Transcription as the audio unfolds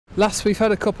Lasse, we've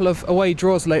had a couple of away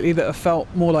draws lately that have felt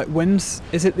more like wins.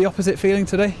 Is it the opposite feeling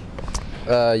today?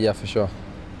 Yeah, for sure.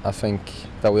 I think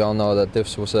that we all know that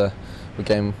this was a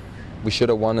game we should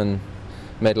have won and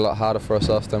made it a lot harder for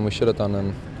ourselves than we should have done,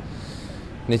 and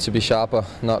need to be sharper,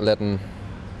 not letting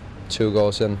 2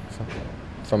 goals in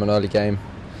from an early game,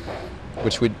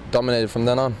 which we dominated from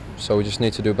then on. So we just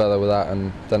need to do better with that,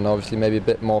 and then obviously maybe a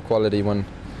bit more quality when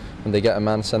they get a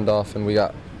man sent off and we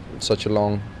got such a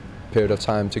long period of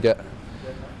time to get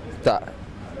that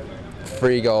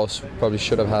 3 goals probably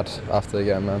should have had after they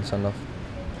get a man sent off.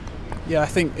 Yeah, I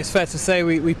think it's fair to say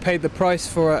we paid the price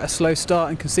for a slow start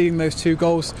and conceding those 2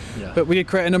 goals, but we did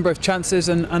create a number of chances,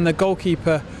 and the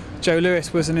goalkeeper, Joe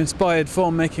Lewis, was in inspired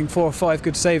form, making 4 or 5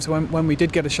 good saves when we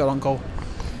did get a shot on goal.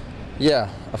 Yeah,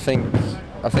 I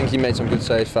think he made some good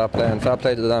saves, fair play, and fair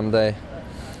play to them. They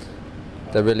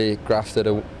really grafted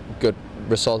a good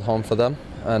result home for them,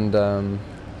 and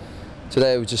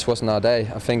today it just wasn't our day.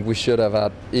 I think we should have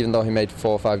had, even though he made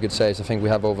 4 or 5 good saves, I think we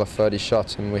have over 30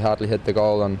 shots and we hardly hit the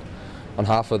goal on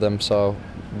half of them, so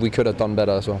we could have done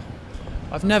better as well.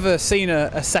 I've never seen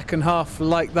a second half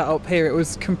like that up here. It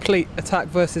was complete attack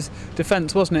versus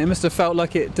defence, wasn't it? It must have felt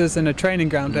like it does in a training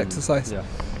ground exercise.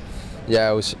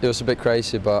 Yeah, it was a bit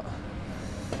crazy, but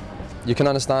you can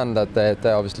understand that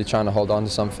they're obviously trying to hold on to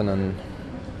something, and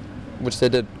which they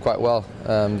did quite well.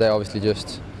 They obviously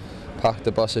just parked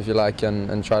the bus, if you like,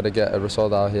 and try to get a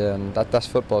result out here, and that's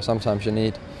football. Sometimes you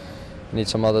need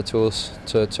some other tools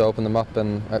to open them up,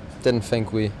 and I didn't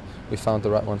think we found the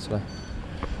right ones today.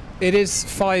 It is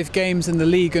 5 games in the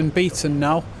league unbeaten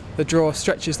now. The draw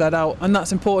stretches that out, and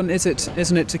that's important,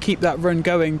 isn't it, to keep that run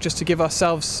going, just to give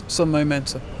ourselves some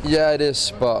momentum? Yeah, it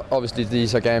is, but obviously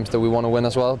these are games that we want to win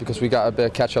as well, because we got a bit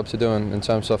of catch up to do in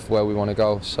terms of where we want to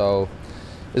go. So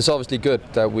it's obviously good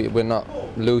that we're not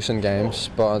losing games,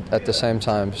 but at the same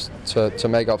time, to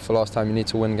make up for lost time, you need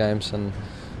to win games, and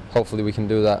hopefully we can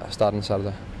do that starting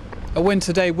Saturday. A win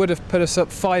today would have put us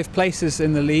up 5 places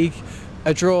in the league.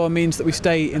 A draw means that we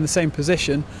stay in the same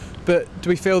position, but do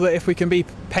we feel that if we can be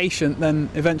patient, then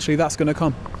eventually that's going to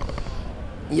come?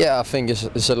 Yeah, I think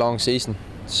it's a long season,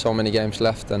 so many games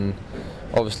left, and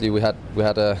obviously we had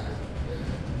a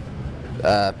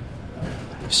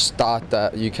start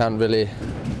that you can't really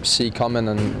see coming,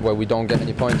 and where we don't get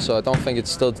any points. So I don't think it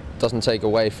still doesn't take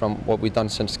away from what we've done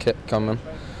since coming,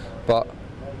 but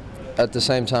at the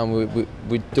same time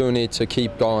we do need to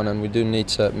keep going, and we do need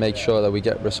to make sure that we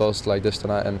get results like this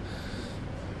tonight, and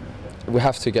we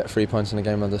have to get 3 points in a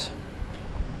game like this.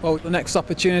 Well, the next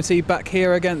opportunity back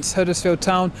here against Huddersfield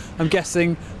Town, I'm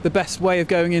guessing the best way of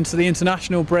going into the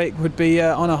international break would be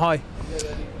on a high.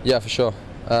 Yeah, for sure.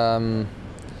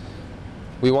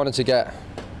 We wanted to get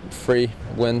 3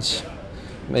 wins,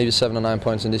 maybe 7 or 9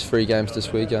 points in these 3 games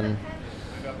this week, and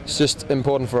it's just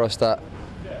important for us that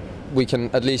we can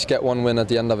at least get 1 win at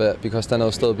the end of it, because then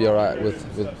it'll still be all right with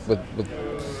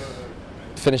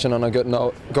finishing on a good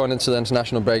note, going into the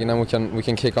international break, and then we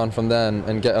can kick on from there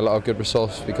and get a lot of good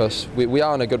results, because we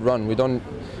are on a good run. We don't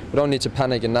need to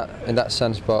panic in that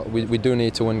sense, but we do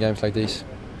need to win games like these.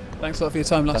 Thanks a lot for your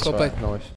time, Lasse. Well played. No worries.